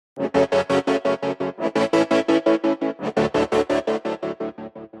G'day,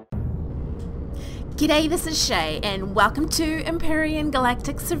 this is Shay, and welcome to Empyrion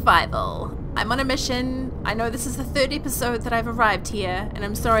Galactic Survival. I'm on a mission. I know this is the third episode that I've arrived here, and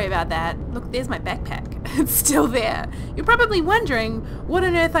I'm sorry about that. Look, there's my backpack. It's still there. You're probably wondering what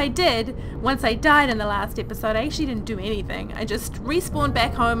on earth I did once I died in the last episode. I actually didn't do anything. I just respawned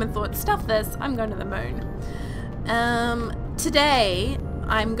back home and thought, stuff this, I'm going to the moon. Today,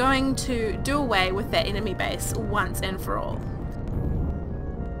 I'm going to do away with that enemy base once and for all.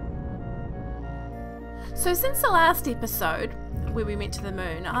 So since the last episode, where we went to the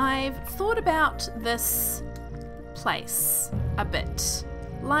moon, I've thought about this place a bit.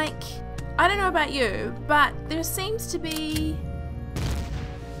 Like, I don't know about you, but there seems to be...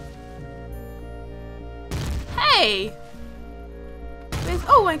 Hey!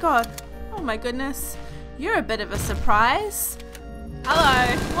 Oh my god. Oh my goodness. You're a bit of a surprise.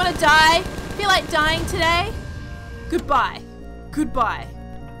 Hello. You want to die? Feel like dying today? Goodbye. Goodbye.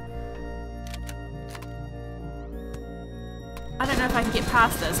 I don't know if I can get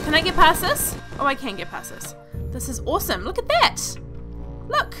past this. Can I get past this? Oh, I can get past this. This is awesome. Look at that.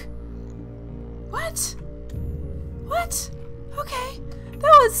 Look. What? What? Okay.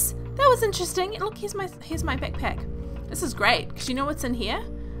 That was interesting. Look, here's my backpack. This is great because you know what's in here?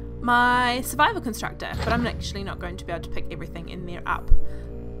 My survival constructor. But I'm actually not going to be able to pick everything in there up.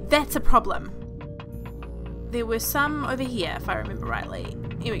 That's a problem. There were some over here, if I remember rightly.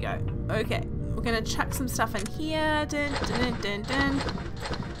 Here we go. Okay. We're going to chuck some stuff in here. Dun, dun, dun, dun, dun.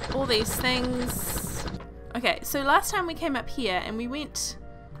 All these things. Okay, so last time we came up here and we went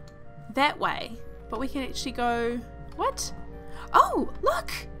that way. But we can actually go... What? Oh,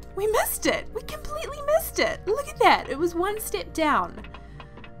 look! We missed it! We completely missed it! Look at that! It was one step down.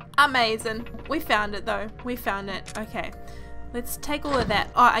 Amazing. We found it though. We found it. Okay. Let's take all of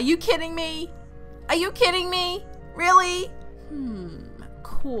that. Oh, are you kidding me? Are you kidding me? Really?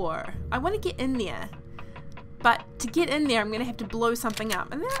 Core. I want to get in there, but to get in there I'm gonna have to blow something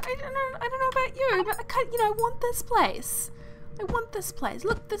up, and then I don't know about you, but I want this place. I want this place.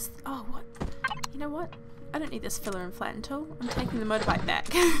 Look, this. Oh, what? You know what? I don't need this filler and flatten tool. I'm taking the motorbike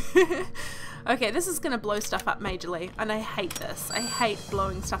back. Okay, this is gonna blow stuff up majorly, and I hate this. I hate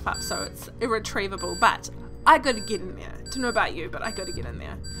blowing stuff up, so it's irretrievable. But I gotta get in there. Don't know about you, but I gotta get in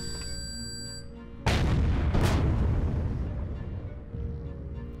there.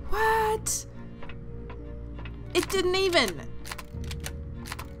 What? It didn't even.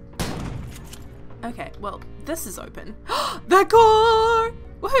 Okay, well, this is open. The core!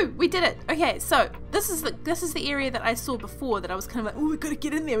 Woohoo! We did it. Okay, so this is the area that I saw before that I was kind of like, oh, we gotta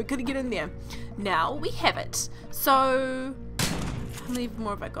get in there. We gotta get in there. Now we have it. So how many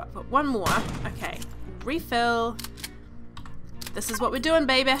more have I got? I've got one more. Okay, refill. This is what we're doing,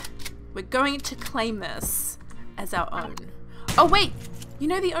 baby. We're going to claim this as our own. Oh wait. You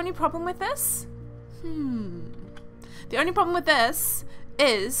know the only problem with this? The only problem with this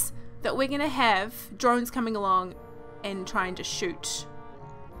is that we're going to have drones coming along and trying to shoot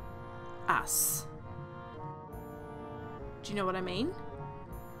us. Do you know what I mean?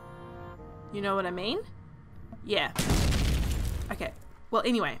 You know what I mean? Yeah. Okay. Well,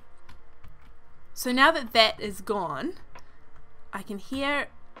 anyway. So now that that is gone, I can hear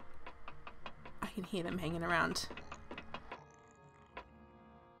them hanging around.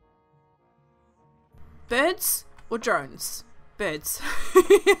 Birds or drones? Birds.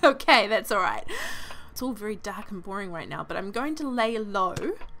 Okay, that's alright. It's all very dark and boring right now, but I'm going to lay low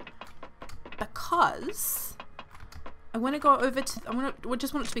because I want to go over to... I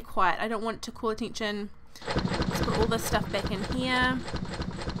just want it to be quiet. I don't want to call attention. Let's put all this stuff back in here.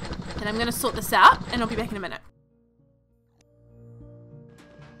 And I'm going to sort this out, and I'll be back in a minute.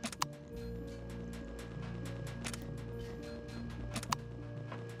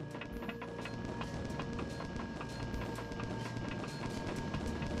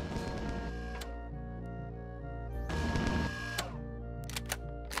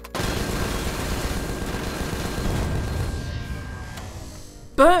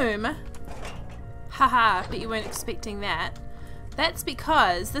 Boom! Haha, but you weren't expecting that. That's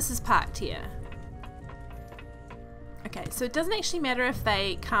because this is parked here. Okay, so it doesn't actually matter if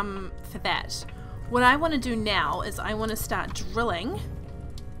they come for that. What I want to do now is I want to start drilling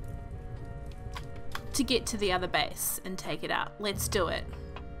to get to the other base and take it out. Let's do it.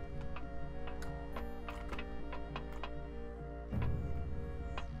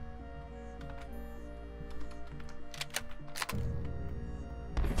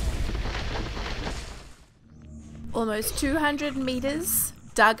 Almost 200 meters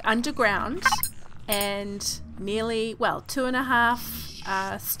dug underground and nearly, well, 2.5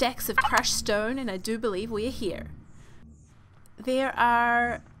 stacks of crushed stone, and I do believe we are here. There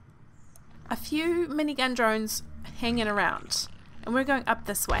are a few minigun drones hanging around, and we're going up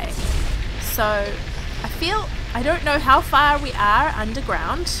this way. So I don't know how far we are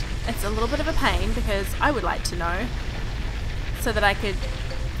underground. It's a little bit of a pain because I would like to know so that I could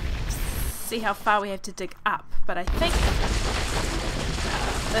see how far we have to dig up. But I think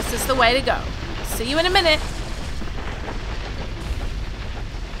this is the way to go. See you in a minute.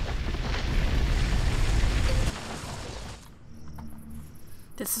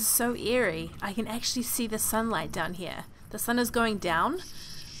 This is so eerie. I can actually see the sunlight down here. The sun is going down,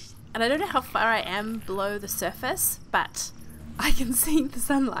 and I don't know how far I am below the surface, but I can see the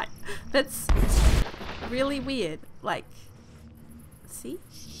sunlight. That's really weird. Like, see?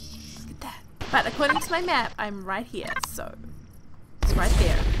 Look at that. But according to my map, I'm right here, so it's right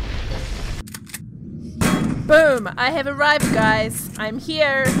there. Boom! I have arrived, guys. I'm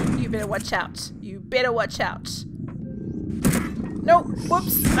here. You better watch out. You better watch out. No,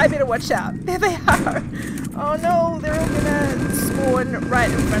 whoops, I better watch out. There they are. Oh no, they're all gonna spawn right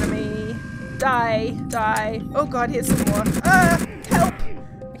in front of me. Die, die. Oh god, here's some more. Help!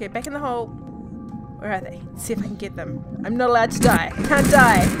 Okay, back in the hole. Where are they? Let's see if I can get them. I'm not allowed to die. I can't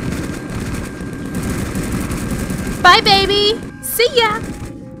die. Bye, baby! See ya!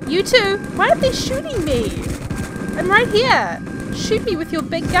 You too. Why are they shooting me? I'm right here. Shoot me with your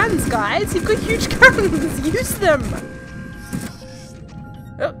big guns, guys. You've got huge guns. Use them.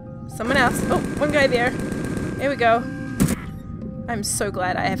 Oh, someone else. Oh, one guy there. There we go. I'm so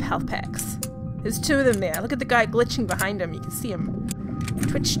glad I have health packs. There's two of them there. Look at the guy glitching behind him. You can see him.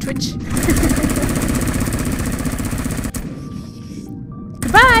 Twitch, twitch.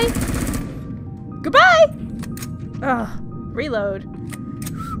 Goodbye! Goodbye! Oh, reload.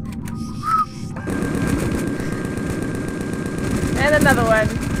 And another one.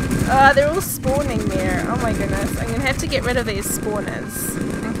 Oh, they're all spawning there. Oh my goodness. I'm gonna have to get rid of these spawners.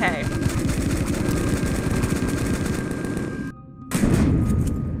 Okay.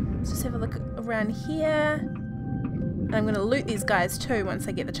 Let's just have a look around here. I'm gonna loot these guys too once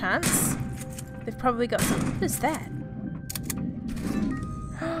I get the chance. They've probably got some. What is that?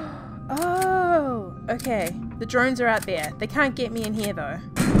 Oh, okay. The drones are out there. They can't get me in here though.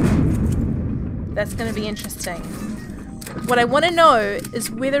 That's gonna be interesting. What I want to know is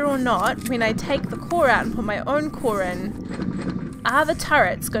whether or not, when I take the core out and put my own core in, are the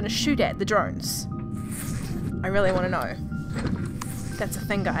turrets going to shoot at the drones? I really want to know. That's a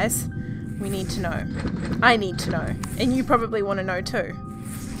thing, guys. We need to know. I need to know. And you probably want to know too.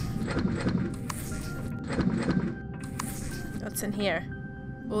 What's in here?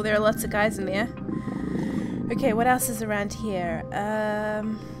 Oh, there are lots of guys in there. Okay, what else is around here?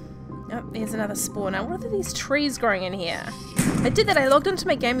 Oh, here's another spawner. What are these trees growing in here? I did that. I logged into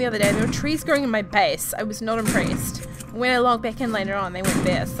my game the other day. There were trees growing in my base. I was not impressed. When I logged back in later on, they went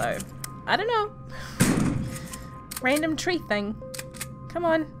there. So, I don't know. Random tree thing. Come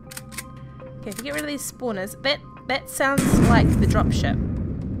on. Okay, if we get rid of these spawners. That sounds like the dropship.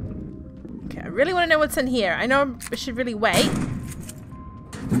 Okay, I really want to know what's in here. I know I should really wait.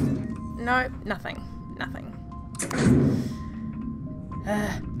 No, nothing. Nothing.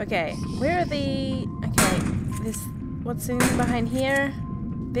 Okay, where are the... Okay, there's... What's in behind here?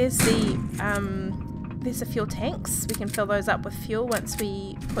 There's the fuel tanks. We can fill those up with fuel once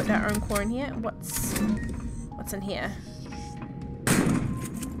we put our own core in here. What's in here?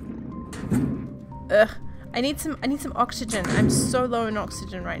 Ugh. I need some oxygen. I'm so low in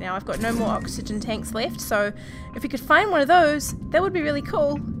oxygen right now. I've got no more oxygen tanks left, so if we could find one of those, that would be really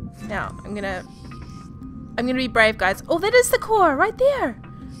cool. Now, I'm gonna be brave, guys. Oh, that is the core! Right there!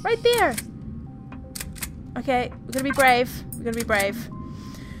 Right there! Okay, we're gonna be brave. We're gonna be brave.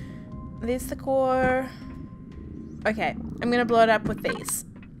 There's the core. Okay, I'm gonna blow it up with these.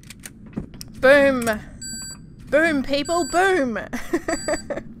 Boom! Boom, people! Boom! I'll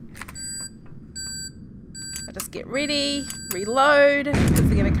just get ready, reload, because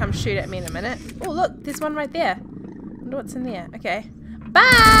they're gonna come shoot at me in a minute. Oh, look! There's one right there. I wonder what's in there. Okay.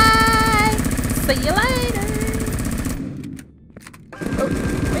 Bye! See you later! Oh,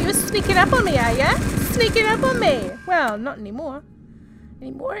 you're sneaking up on me, are ya? Sneaking up on me! Well, not anymore.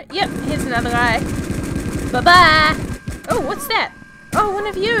 Anymore? Yep, here's another guy. Bye-bye! Oh, what's that? Oh, one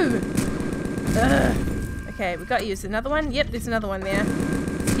of you! Ugh. Okay, we got you. Is another one? Yep, there's another one there.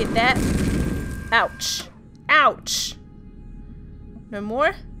 Let's get that. Ouch. Ouch! No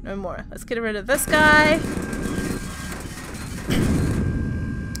more? No more. Let's get rid of this guy.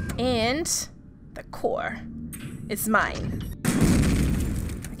 And the core is mine.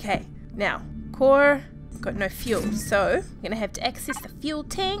 Okay, now, core, got no fuel, so I'm gonna have to access the fuel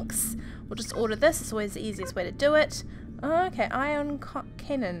tanks. We'll just order this. It's always the easiest way to do it. Oh, okay, ion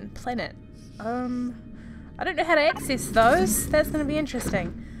cannon planet. I don't know how to access those. That's gonna be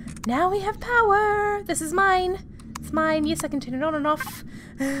interesting. Now we have power. This is mine. It's mine. Yes, I can turn it on and off.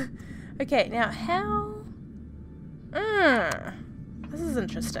 Okay, now how? This is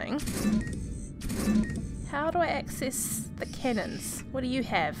interesting. How do I access the cannons? What do you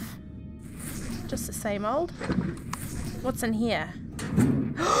have? Just the same old? What's in here?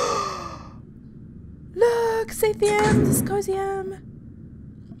 Look! Sathium! Dyscosium!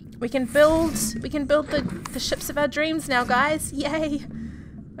 We can build the ships of our dreams now, guys. Yay!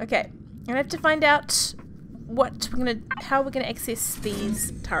 Okay. I'm gonna have to find out how we're gonna access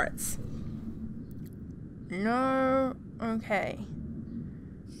these turrets. No. Okay.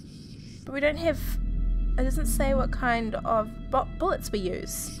 But we don't have... It doesn't say what kind of bullets we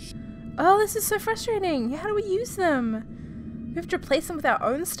use. Oh, this is so frustrating. How do we use them? We have to replace them with our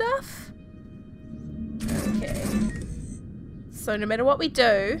own stuff? Okay. So no matter what we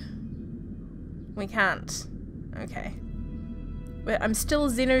do, we can't. Okay. I'm still a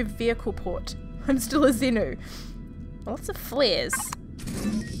Xenu vehicle port. I'm still a Xenu. Lots of flares.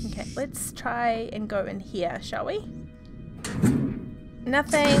 Okay, let's try and go in here, shall we?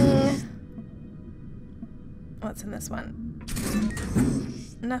 Nothing. What's in this one?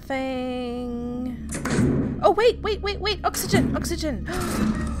 Nothing. Oh, wait. Oxygen.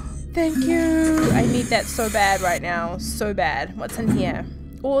 Thank you. I need that so bad right now. So bad. What's in here?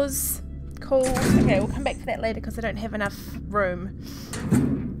 Ores. Cool. Okay, we'll come back to that later because I don't have enough room.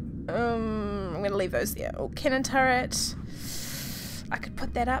 I'm going to leave those there. Oh, cannon turret. I could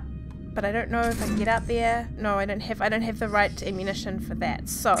put that up, but I don't know if I can get out there. No, I don't have the right ammunition for that.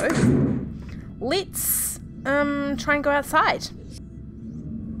 So, let's try and go outside.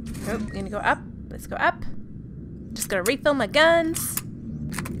 Oh, we're gonna go up. Let's go up. Just gotta refill my guns.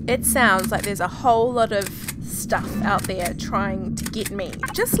 It sounds like there's a whole lot of stuff out there trying to get me.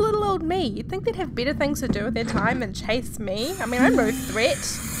 Just little old me. You'd think they'd have better things to do with their time than chase me. I mean, I'm no threat.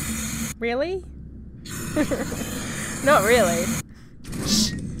 Really? Not really.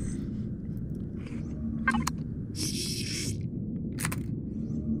 Shh.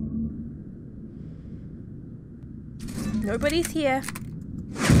 Nobody's here.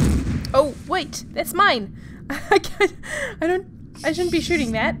 Oh, wait, that's mine. I shouldn't be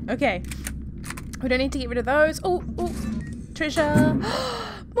shooting that. Okay. We don't need to get rid of those. Oh, treasure.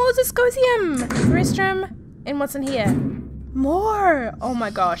 More dyscosium. Restroom. And what's in here? More. Oh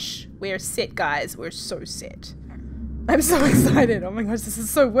my gosh. We're set, guys. We're so set. I'm so excited. Oh my gosh, this is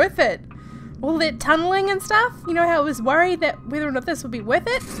so worth it. All that tunneling and stuff. You know how I was worried that whether or not this would be worth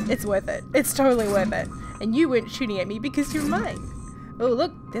it? It's worth it. It's totally worth it. And you weren't shooting at me because you're mine. Oh,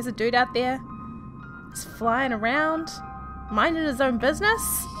 look, there's a dude out there. He's flying around, minding his own business.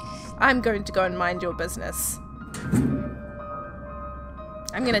 I'm going to go and mind your business.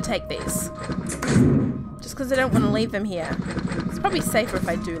 I'm going to take these. Just because I don't want to leave them here. It's probably safer if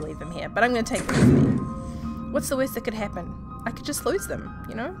I do leave them here, but I'm going to take them with me. What's the worst that could happen? I could just lose them,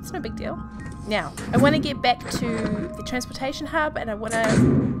 you know? It's no big deal. Now, I want to get back to the transportation hub, and I want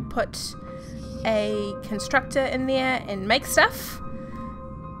to put a constructor in there and make stuff.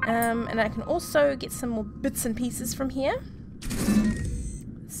 And I can also get some more bits and pieces from here.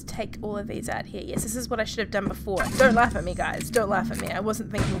 Let's take all of these out here. Yes, this is what I should have done before. Don't laugh at me, guys. Don't laugh at me. I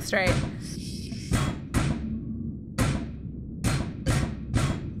wasn't thinking straight.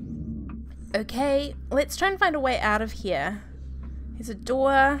 Okay, let's try and find a way out of here. Here's a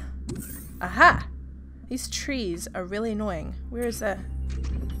door. Aha! These trees are really annoying. Where is the...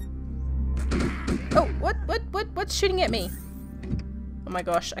 Oh, what's shooting at me? Oh my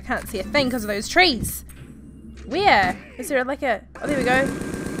gosh, I can't see a thing because of those trees. Where? Is there like a... Oh, there we go.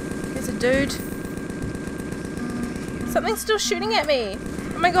 There's a dude. Something's still shooting at me.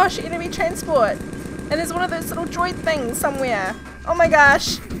 Oh my gosh, enemy transport. And there's one of those little droid things somewhere. Oh my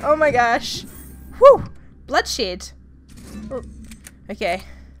gosh. Oh my gosh. Whew. Bloodshed. Oh. Okay.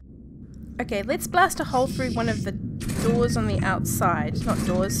 Okay, let's blast a hole through one of the doors on the outside. Not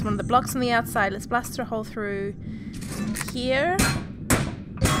doors, one of the blocks on the outside. Let's blast a hole through here.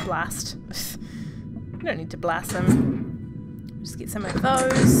 Blast. We don't need to blast them. Just get some of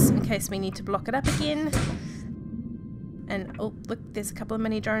those in case we need to block it up again. And oh, look, there's a couple of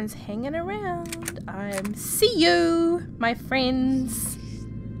mini drones hanging around. See you, my friends.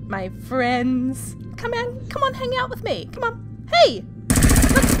 My friends. Come on, hang out with me. Come on. Hey!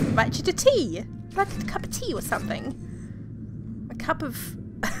 Let's invite you to tea. Like a cup of tea or something. A cup of...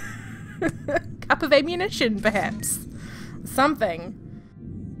 cup of ammunition, perhaps. Something.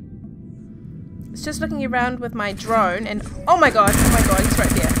 was just looking around with my drone and oh my god, he's right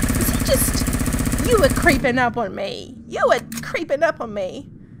there. Is he just... You were creeping up on me. You were creeping up on me.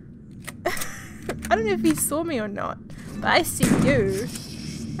 I don't know if he saw me or not, but I see you.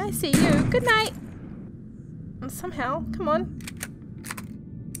 I see you. Good night. And somehow, come on.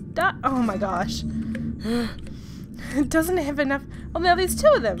 Oh my gosh. It doesn't have enough. Oh, now there's two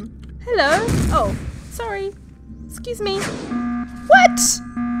of them. Hello. Oh, sorry. Excuse me. What?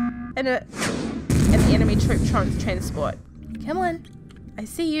 And the enemy troop transport. Come on. I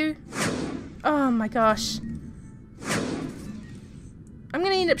see you. Oh my gosh. I'm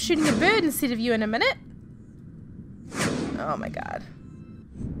gonna end up shooting a bird instead of you in a minute. Oh my god.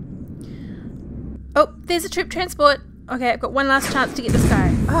 Oh, there's a troop transport. Okay, I've got one last chance to get this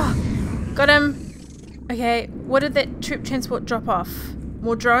guy. Oh, got him. Okay, what did that troop transport drop off?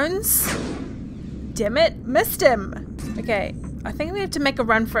 More drones? Damn it, missed him. Okay, I think we have to make a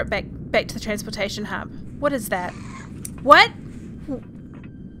run for it back to the transportation hub. What is that? What?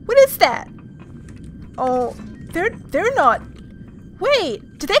 What is that? Oh, they're not.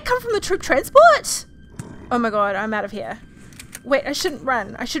 Wait, did that come from the troop transport? Oh my god, I'm out of here. Wait, I shouldn't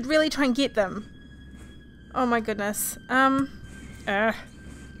run. I should really try and get them. Oh my goodness.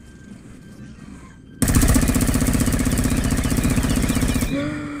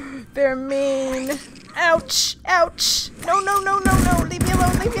 They're mean. Ouch, ouch. No, no, no, no, no. Leave me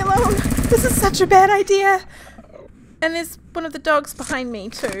alone, leave me alone. This is such a bad idea. And there's one of the dogs behind me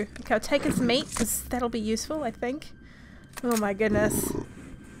too. Okay, I'll take his meat because that'll be useful, I think. Oh my goodness.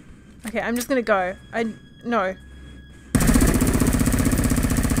 Okay, I'm just gonna go. No.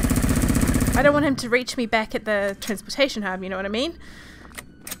 I don't want him to reach me back at the transportation hub, you know what I mean?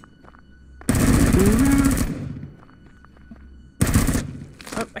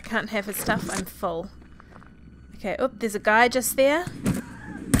 Oh, I can't have his stuff, I'm full. Okay, oh, there's a guy just there.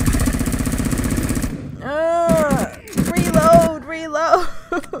 Reload, reload.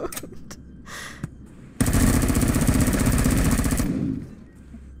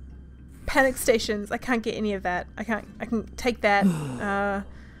 Panic stations, I can't get any of that. I can take that,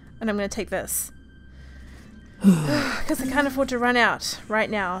 and I'm gonna take this. Because I can't afford to run out right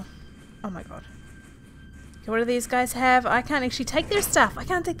now. Oh my god. Okay, what do these guys have? I can't actually take their stuff. I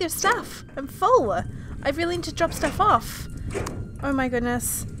can't take their stuff. I'm full. I really need to drop stuff off. Oh my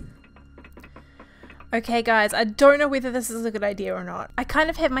goodness. Okay guys, I don't know whether this is a good idea or not. I kind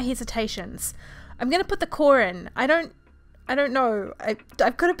of have my hesitations. I'm gonna put the core in. I don't know.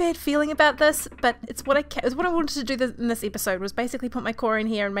 I've got a bad feeling about this, but it's what I wanted to do in this episode was basically put my core in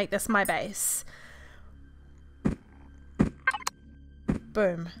here and make this my base.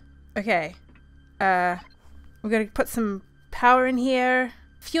 Boom. Okay. We're gonna put some power in here.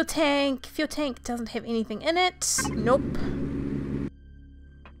 Fuel tank. Fuel tank doesn't have anything in it. Nope.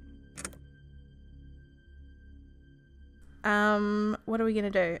 What are we gonna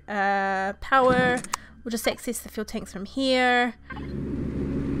do? Power. We'll just access the fuel tanks from here.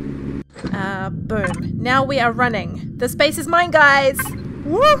 Boom. Now we are running. This base is mine, guys!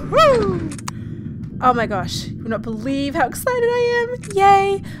 Woohoo! Oh my gosh. You will not believe how excited I am.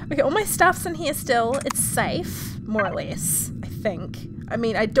 Yay! Okay, all my stuff's in here still. It's safe, more or less, I think. I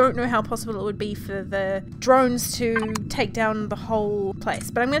mean, I don't know how possible it would be for the drones to take down the whole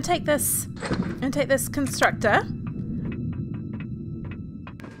place. But I'm gonna take this. I'm gonna take this constructor.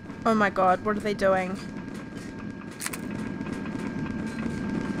 Oh my god, what are they doing?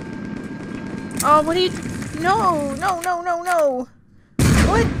 Oh, what are you... No, no, no, no, no.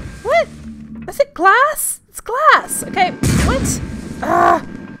 What? What? Is it glass? It's glass. Okay, what? Ah.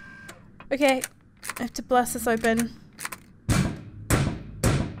 Okay, I have to blast this open. I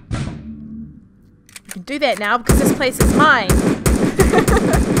can do that now because this place is mine.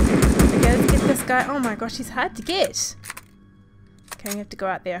 Okay, let's get this guy. Oh my gosh, he's hard to get. Okay, we have to go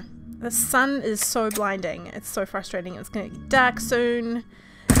out there. The sun is so blinding. It's so frustrating. It's going to get dark soon.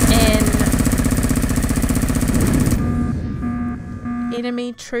 And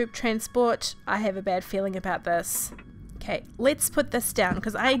enemy troop transport. I have a bad feeling about this. Okay, let's put this down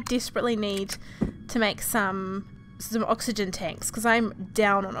because I desperately need to make some oxygen tanks because I'm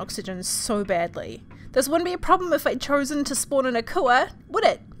down on oxygen so badly. This wouldn't be a problem if I'd chosen to spawn in a Kua, would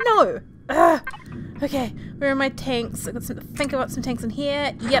it? No. Ugh. Okay, where are my tanks? I think I got some tanks in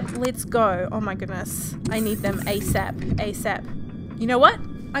here. Yep, let's go. Oh my goodness. I need them ASAP. ASAP. You know what?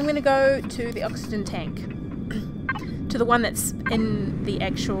 I'm going to go to the oxygen tank. To the one that's in the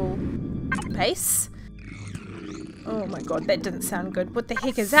actual base. Oh my god, that didn't sound good. What the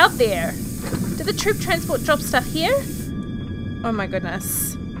heck is out there? Did the troop transport drop stuff here? Oh my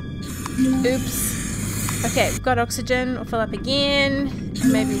goodness. Oops. Okay, we've got oxygen. We'll fill up again.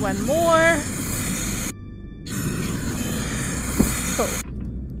 Maybe one more.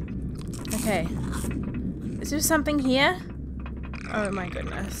 Okay. Is there something here? Oh my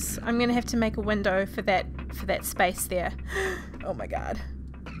goodness. I'm gonna have to make a window for that space there. Oh my god.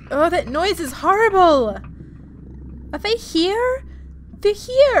 Oh, that noise is horrible! Are they here? They're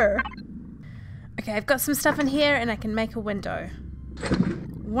here! Okay, I've got some stuff in here and I can make a window.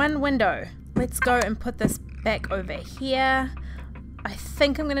 One window. Let's go and put this back over here. I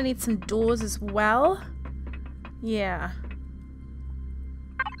think I'm gonna need some doors as well. Yeah.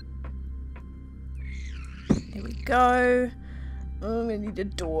 There we go. Oh, I'm gonna need a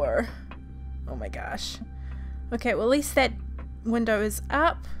door. Oh my gosh. Okay, well at least that window is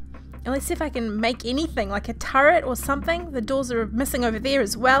up. And let's see if I can make anything, like a turret or something. The doors are missing over there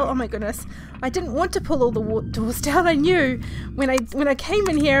as well. Oh my goodness. I didn't want to pull all the doors down. I knew when I came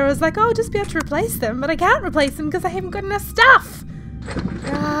in here, I was like, oh, I'll just be able to replace them. But I can't replace them because I haven't got enough stuff.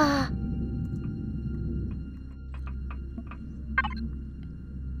 Ah.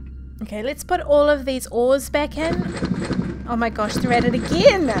 Okay, let's put all of these ores back in. Oh my gosh, they're at it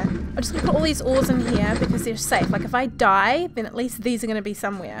again. I'm just going to put all these ores in here because they're safe. Like if I die, then at least these are going to be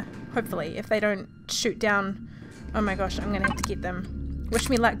somewhere. Hopefully, if they don't shoot down. Oh my gosh, I'm going to have to get them. Wish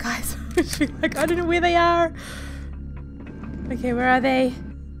me luck, guys. Wish me luck. I don't know where they are. Okay, where are they?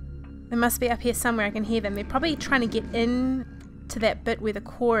 They must be up here somewhere. I can hear them. They're probably trying to get in to that bit where the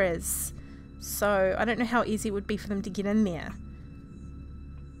core is. So I don't know how easy it would be for them to get in there.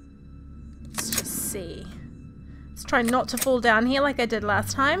 Let's just see. Let's try not to fall down here like I did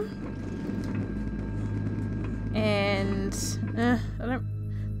last time. And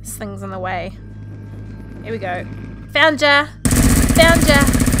this thing's in the way. Here we go. Found ya! Found ya!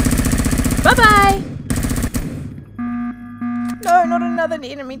 Bye-bye! No, not another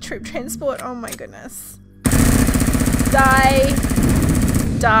enemy troop transport. Oh my goodness. Die.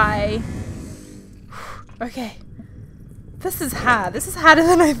 Die. Okay. This is hard. This is harder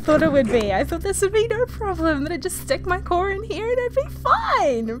than I thought it would be. I thought this would be no problem. That I'd just stick my core in here and it'd be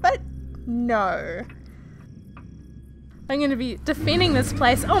fine. But no. I'm going to be defending this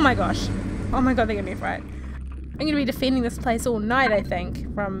place. Oh my gosh. Oh my god, they're going to be fright. I'm going to be defending this place all night, I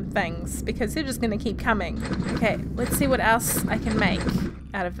think, from things. Because they're just going to keep coming. Okay, let's see what else I can make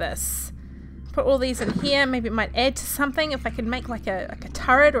out of this. Put all these in here. Maybe it might add to something. If I can make like a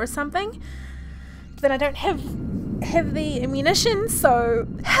turret or something. Then I don't have the ammunition, so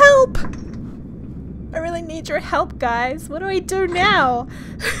help! I really need your help, guys. What do I do now?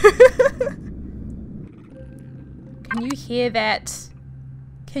 Can you hear that?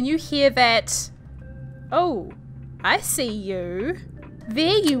 Can you hear that? Oh, I see you.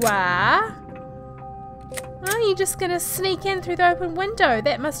 There you are. Oh, you're just gonna sneak in through the open window.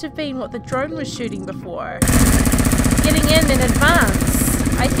 That must have been what the drone was shooting before. Getting in advance.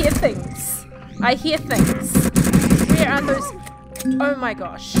 I hear things. I hear things. Where are those? Oh my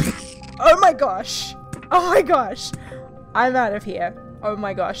gosh. Oh my gosh. Oh my gosh. I'm out of here. Oh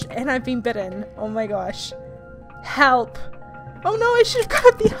my gosh. And I've been bitten. Oh my gosh. Help. Oh no, I should have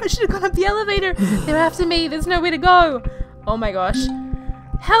gone up the elevator. They're after me. There's nowhere to go. Oh my gosh.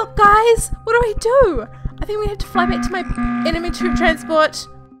 Help, guys. What do I do? I think we have to fly back to my enemy troop transport.